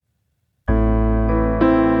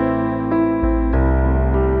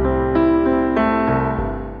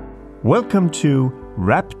Welcome to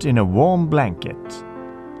Wrapped in a Warm Blanket,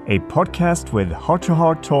 a podcast with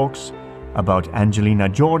heart-to-heart talks about Angelina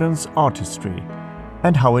Jordan's artistry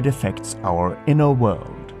and how it affects our inner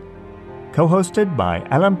world. Co-hosted by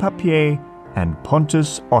Alan Papier and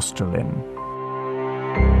Pontus Osterlin.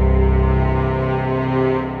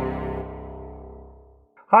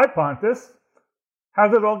 Hi Pontus,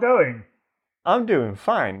 how's it all going? I'm doing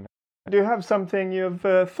fine. Do you have something you've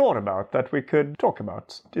thought about that we could talk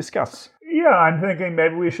about, discuss? Yeah, I'm thinking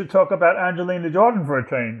maybe we should talk about Angelina Jordan for a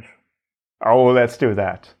change. Oh, let's do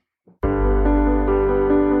that.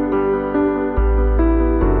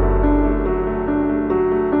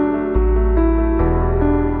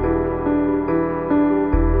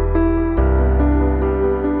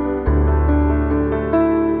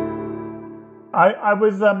 I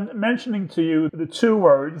was mentioning to you the two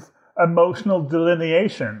words, emotional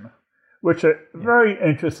delineation, which are a very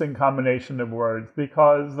interesting combination of words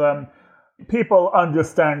because people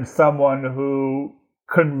understand someone who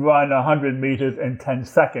can run 100 meters in 10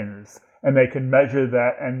 seconds and they can measure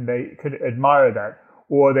that and they can admire that,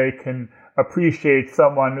 or they can appreciate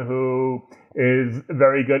someone who is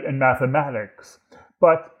very good in mathematics.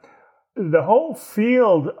 But the whole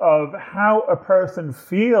field of how a person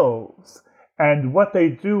feels and what they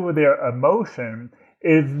do with their emotion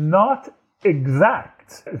is not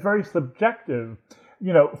exact. It's very subjective.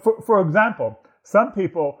 You know, for example, some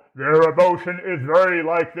people, their emotion is very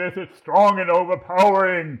like this, it's strong and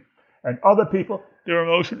overpowering. And other people, their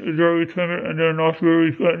emotion is very timid and they're not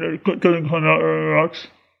very, it doesn't come out very much.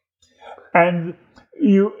 And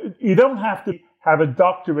you don't have to have a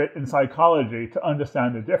doctorate in psychology to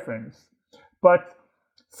understand the difference. But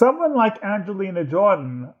someone like Angelina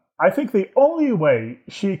Jordan, I think the only way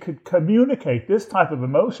she could communicate this type of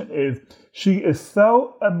emotion is she is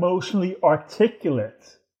so emotionally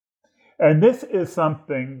articulate. And this is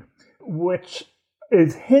something which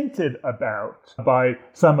is hinted about by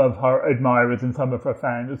some of her admirers and some of her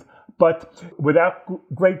fans, but without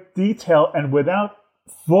great detail and without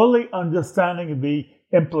fully understanding the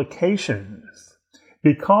implications.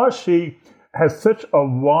 Because she has such a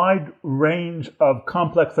wide range of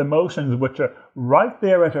complex emotions which are right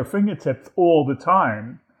there at her fingertips all the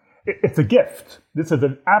time. It's a gift. This is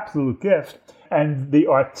an absolute gift. And the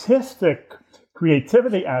artistic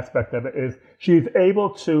creativity aspect of it is she's able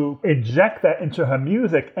to inject that into her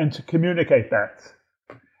music and to communicate that.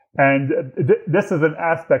 And this is an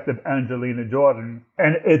aspect of Angelina Jordan.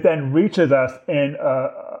 And it then reaches us in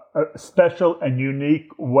a special and unique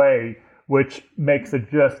way, which makes it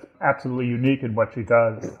just absolutely unique in what she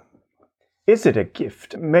does. Is it a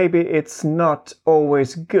gift? Maybe it's not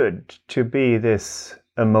always good to be this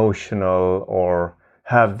emotional or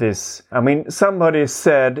have this... I mean, somebody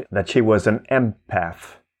said that she was an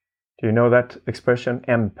empath. Do you know that expression,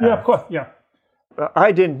 empath? Yeah, of course, yeah.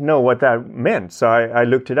 I didn't know what that meant, so I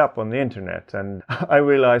looked it up on the internet and I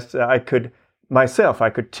realized I could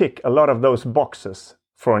tick a lot of those boxes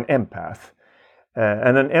for an empath.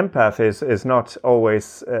 And an empath is not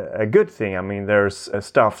always a good thing. I mean, there's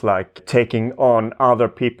stuff like taking on other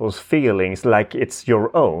people's feelings like it's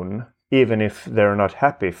your own, even if they're not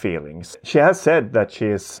happy feelings. She has said that she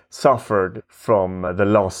has suffered from the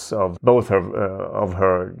loss of both of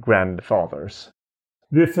her grandfathers.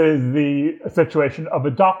 This is the situation of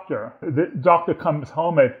a doctor. The doctor comes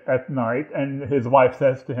home at night and his wife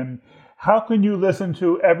says to him, "How can you listen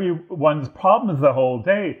to everyone's problems the whole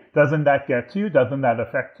day? Doesn't that get to you? Doesn't that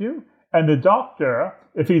affect you?" And the doctor,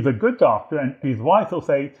 if he's a good doctor and he's wise, will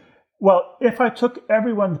say, "Well, if I took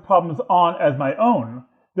everyone's problems on as my own,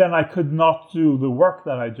 then I could not do the work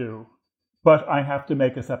that I do. But I have to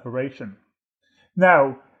make a separation."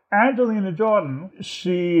 Now, Angelina Jordan,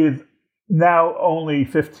 she is now only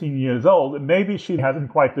 15 years old. Maybe she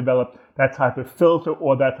hasn't quite developed that type of filter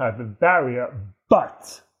or that type of barrier,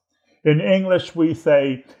 but in English, we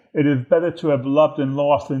say, it is better to have loved and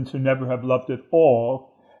lost than to never have loved at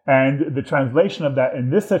all. And the translation of that in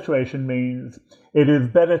this situation means it is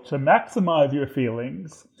better to maximize your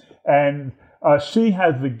feelings. And she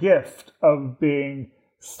has the gift of being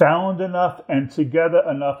sound enough and together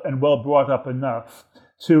enough and well brought up enough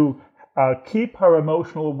to keep her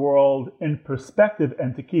emotional world in perspective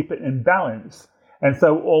and to keep it in balance. And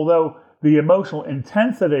so although the emotional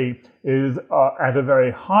intensity is at a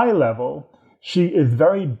very high level, she is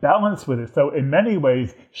very balanced with it. So in many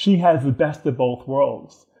ways, she has the best of both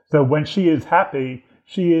worlds. So when she is happy,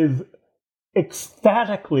 she is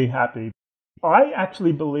ecstatically happy. I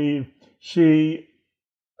actually believe she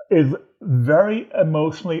is very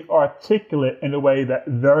emotionally articulate in a way that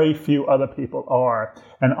very few other people are.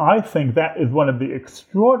 And I think that is one of the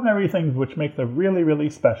extraordinary things which makes her really, really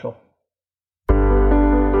special.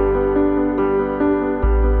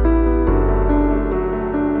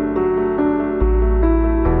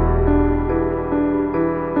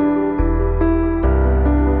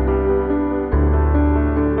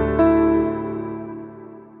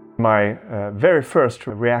 My very first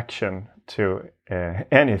reaction to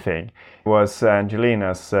anything was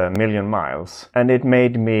Angelina's Million Miles. And it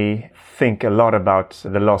made me think a lot about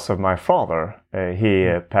the loss of my father. He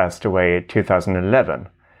passed away in 2011.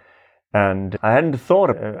 And I hadn't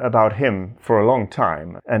thought about him for a long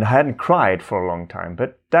time, and I hadn't cried for a long time.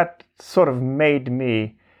 But that sort of made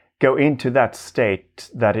me go into that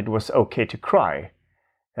state that it was okay to cry.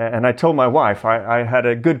 And I told my wife I had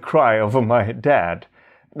a good cry over my dad.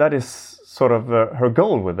 That is sort of her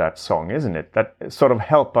goal with that song, isn't it? That sort of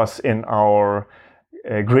help us in our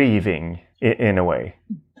grieving in a way.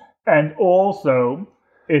 And also,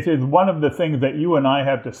 it is one of the things that you and I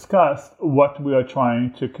have discussed, what we are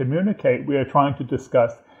trying to communicate. We are trying to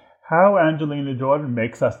discuss how Angelina Jordan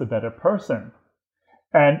makes us a better person.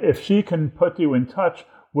 And if she can put you in touch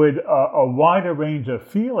with a wider range of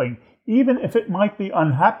feeling, even if it might be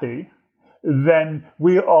unhappy, then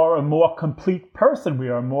we are a more complete person. We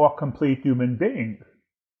are a more complete human being.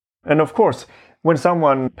 And of course, when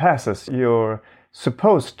someone passes, you're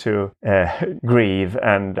supposed to grieve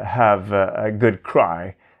and have a good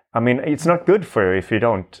cry. I mean, it's not good for you if you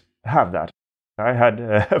don't have that. I had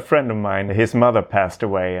a friend of mine, his mother passed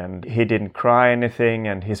away and he didn't cry anything,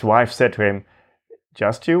 and his wife said to him,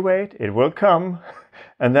 "Just you wait, it will come."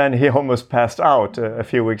 And then he almost passed out a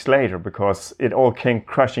few weeks later because it all came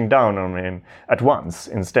crashing down on him at once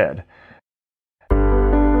instead.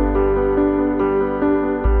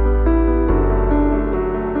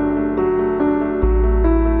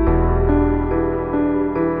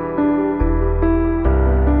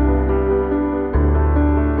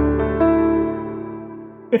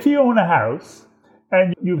 If you own a house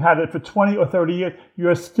and you've had it for 20 or 30 years,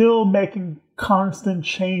 you're still making constant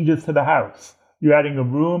changes to the house. You're adding a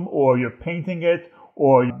room, or you're painting it,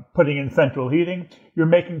 or you're putting in central heating. You're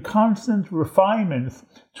making constant refinements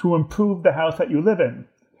to improve the house that you live in.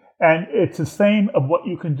 And it's the same of what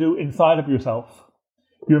you can do inside of yourself.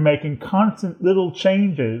 You're making constant little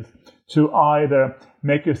changes to either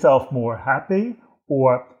make yourself more happy,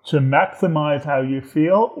 or to maximize how you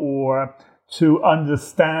feel, or to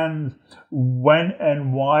understand when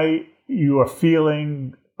and why you are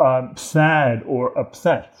feeling sad or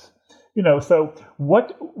upset. So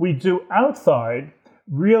what we do outside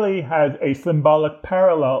really has a symbolic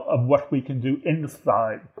parallel of what we can do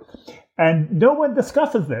inside. And no one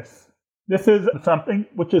discusses this. This is something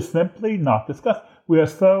which is simply not discussed. We are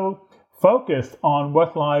so focused on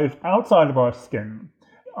what lies outside of our skin.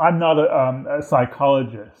 I'm not a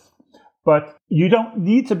psychologist, but you don't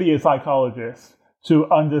need to be a psychologist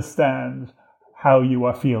to understand how you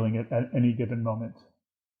are feeling at any given moment.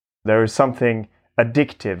 There is something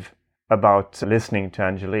addictive about listening to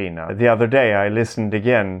Angelina. The other day I listened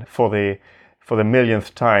again for the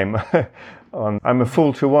millionth time on "I'm a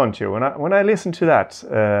Fool to Want You." When I listen to that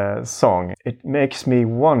song, it makes me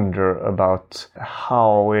wonder about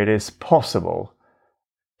how it is possible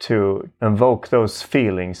to invoke those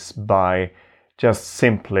feelings by just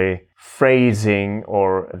simply phrasing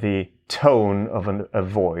or the tone of a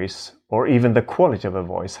voice, or even the quality of a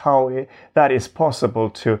voice. How that is possible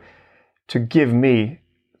to give me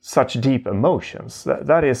such deep emotions.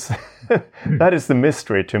 That is that is the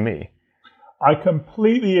mystery to me. I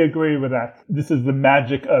completely agree with that. This is the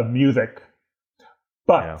magic of music.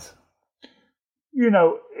 But,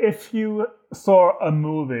 if you saw a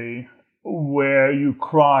movie where you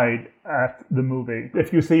cried at the movie,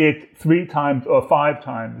 if you see it 3 times or 5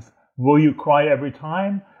 times, will you cry every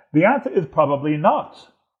time? The answer is probably not.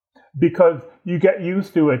 Because you get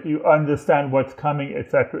used to it, you understand what's coming,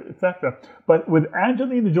 etc., etc. But with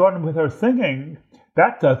Angelina Jordan, with her singing,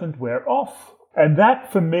 that doesn't wear off. And that,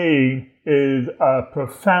 for me, is a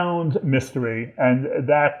profound mystery, and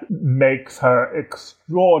that makes her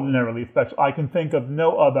extraordinarily special. I can think of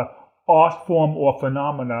no other art form or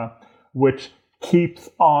phenomena which keeps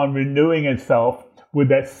on renewing itself with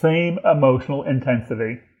that same emotional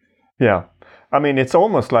intensity. Yeah. I mean, it's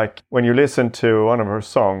almost like when you listen to one of her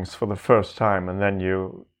songs for the first time and then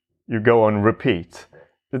you go on repeat,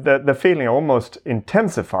 the feeling almost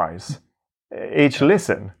intensifies each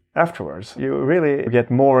listen afterwards. You really get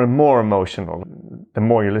more and more emotional the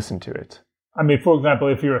more you listen to it. I mean, for example,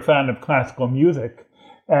 if you're a fan of classical music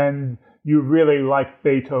and you really like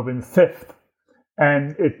Beethoven's Fifth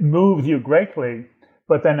and it moves you greatly,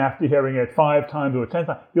 but then after hearing it 5 times or 10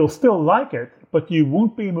 times, you'll still like it, but you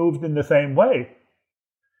won't be moved in the same way.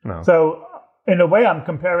 No. So, in a way, I'm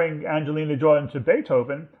comparing Angelina Jordan to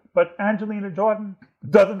Beethoven, but Angelina Jordan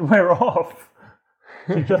doesn't wear off.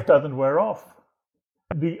 She just doesn't wear off.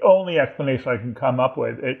 The only explanation I can come up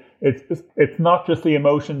with, it's not just the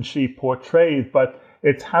emotion she portrays, but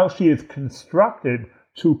it's how she is constructed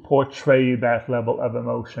to portray that level of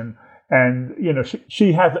emotion. And,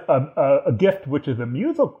 she has a gift which is a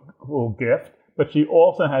musical gift, but she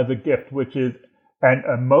also has a gift which is an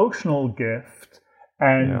emotional gift.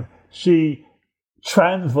 And she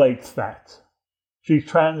translates that. She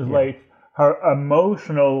translates her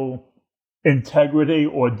emotional integrity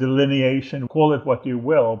or delineation, call it what you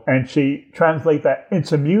will, and she translates that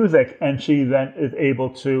into music, and she then is able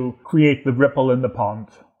to create the ripple in the pond.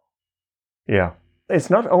 Yeah. It's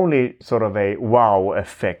not only sort of a wow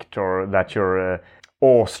effect or that you're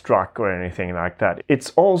awestruck or anything like that.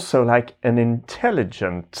 It's also like an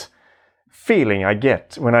intelligent feeling I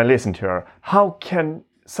get when I listen to her. How can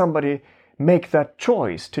somebody make that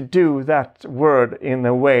choice to do that word in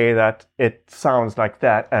a way that it sounds like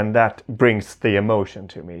that and that brings the emotion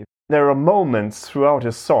to me? There are moments throughout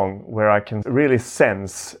a song where I can really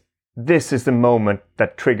sense this is the moment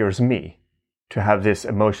that triggers me to have this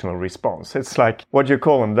emotional response. It's like, what do you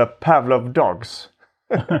call them, the Pavlov dogs?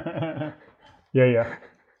 Yeah.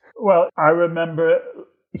 Well, I remember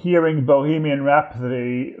hearing Bohemian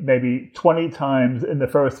Rhapsody maybe 20 times in the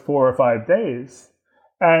first 4 or 5 days.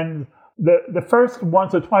 And the first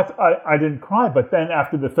once or twice, I didn't cry, but then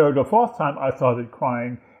after the third or fourth time, I started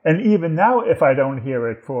crying. And even now, if I don't hear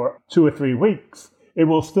it for 2 or 3 weeks, it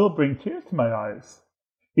will still bring tears to my eyes,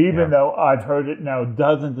 even though I've heard it now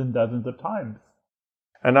dozens and dozens of times.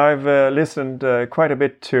 And I've listened quite a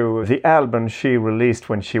bit to the album she released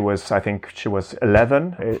when I think she was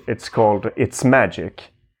 11. It's called It's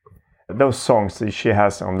Magic. Those songs that she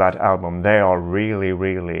has on that album, they are really,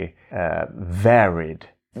 really varied.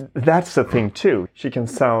 That's the thing too. She can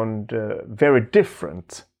sound very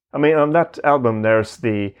different. I mean, on that album, there's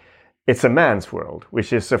It's a Man's World,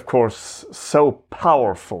 which is, of course, so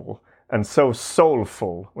powerful and so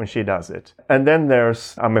soulful when she does it. And then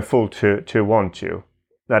there's I'm a Fool to Want You.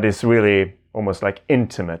 That is really almost like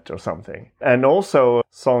intimate or something. And also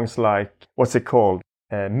songs like, what's it called?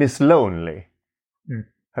 Miss Lonely.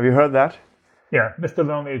 Have you heard that? Yeah, Mr.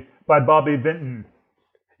 Lonely by Bobby Vinton.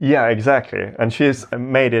 Yeah, exactly. And she's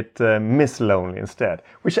made it Miss Lonely instead,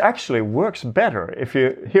 which actually works better if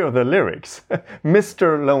you hear the lyrics.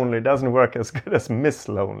 Mr. Lonely doesn't work as good as Miss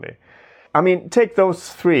Lonely. I mean, take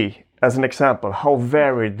those three as an example, how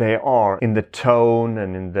varied they are in the tone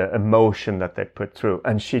and in the emotion that they put through.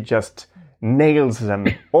 And she just nails them,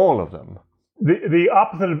 all of them. The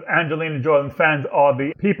opposite of Angelina Jordan fans are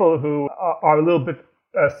the people who are a little bit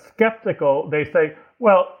skeptical. They say,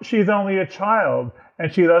 well, she's only a child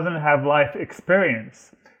and she doesn't have life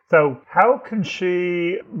experience. So how can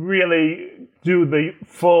she really do the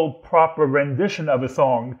full, proper rendition of a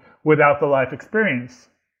song without the life experience?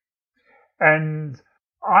 And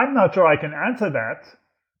I'm not sure I can answer that,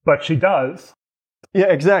 but she does.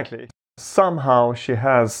 Yeah, exactly. Somehow she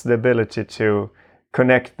has the ability to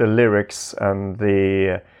connect the lyrics and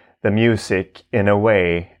the music in a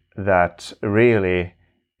way that really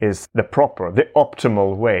is the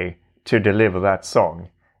optimal way to deliver that song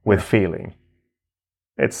with feeling.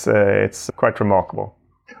 It's quite remarkable.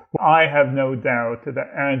 I have no doubt that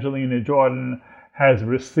Angelina Jordan has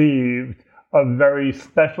received a very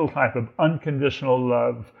special type of unconditional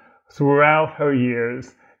love throughout her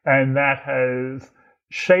years, and that has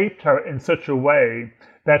shaped her in such a way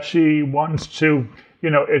that she wants to,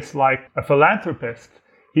 it's like a philanthropist.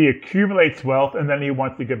 He accumulates wealth and then he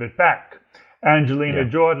wants to give it back. Angelina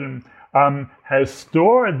Jordan has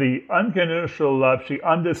stored the unconditional love. She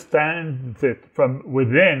understands it from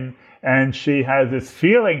within, and she has this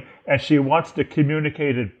feeling, and she wants to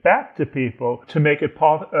communicate it back to people to make it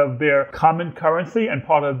part of their common currency and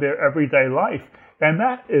part of their everyday life. And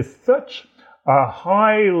that is such a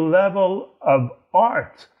high level of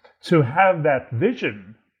art to have that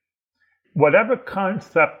vision. Whatever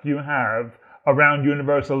concept you have around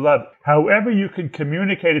universal love, however you can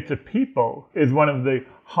communicate it to people is one of the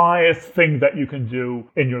highest things that you can do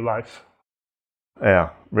in your life. Yeah,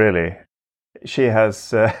 really. She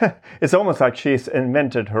has, it's almost like she's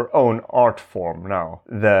invented her own art form now.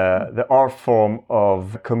 The art form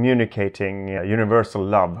of communicating universal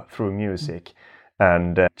love through music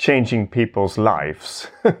and changing people's lives.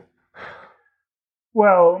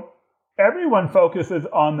 Well, everyone focuses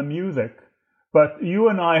on the music, but you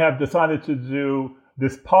and I have decided to do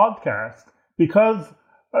this podcast because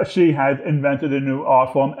she has invented a new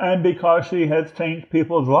art form and because she has changed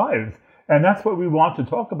people's lives. And that's what we want to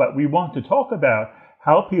talk about. We want to talk about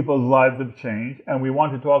how people's lives have changed, and we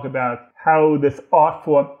want to talk about how this art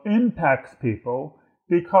form impacts people,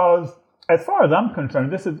 because as far as I'm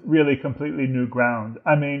concerned, this is really completely new ground.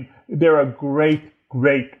 I mean, there are great,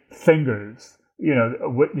 great singers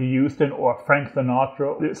Whitney Houston or Frank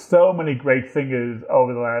Sinatra. There's so many great singers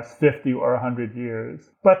over the last 50 or 100 years.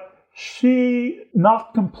 But she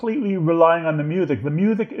not completely relying on the music. The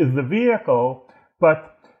music is the vehicle,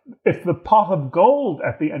 but it's the pot of gold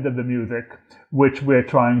at the end of the music which we're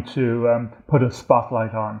trying to put a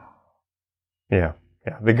spotlight on. Yeah.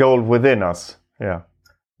 The gold within us. Yeah.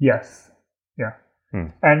 Yes. Yeah.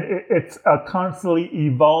 And it's a constantly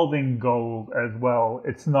evolving gold as well.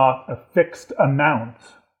 It's not a fixed amount.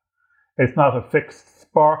 It's not a fixed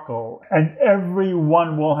sparkle. And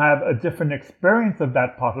everyone will have a different experience of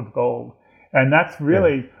that pot of gold. And that's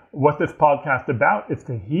really what this podcast is about, is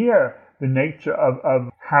to hear the nature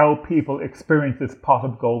of how people experience this pot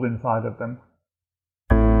of gold inside of them.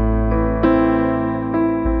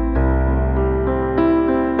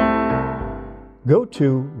 Go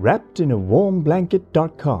to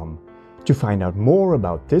wrappedinawarmblanket.com to find out more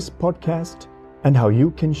about this podcast and how you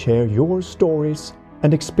can share your stories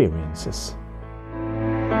and experiences.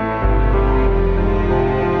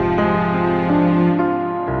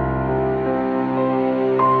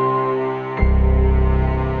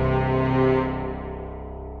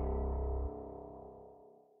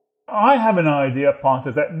 I have an idea,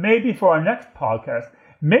 Pontus, that maybe for our next podcast,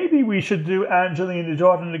 maybe we should do Angelina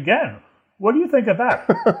Jordan again. What do you think of that?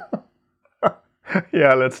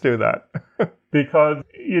 Yeah, let's do that. Because,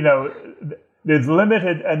 there's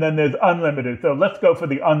limited and then there's unlimited. So let's go for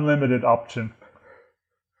the unlimited option.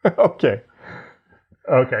 Okay.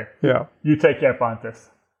 Okay. Yeah. You take care, Pontus.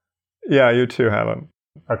 Yeah, you too, Helen.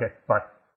 Okay, bye.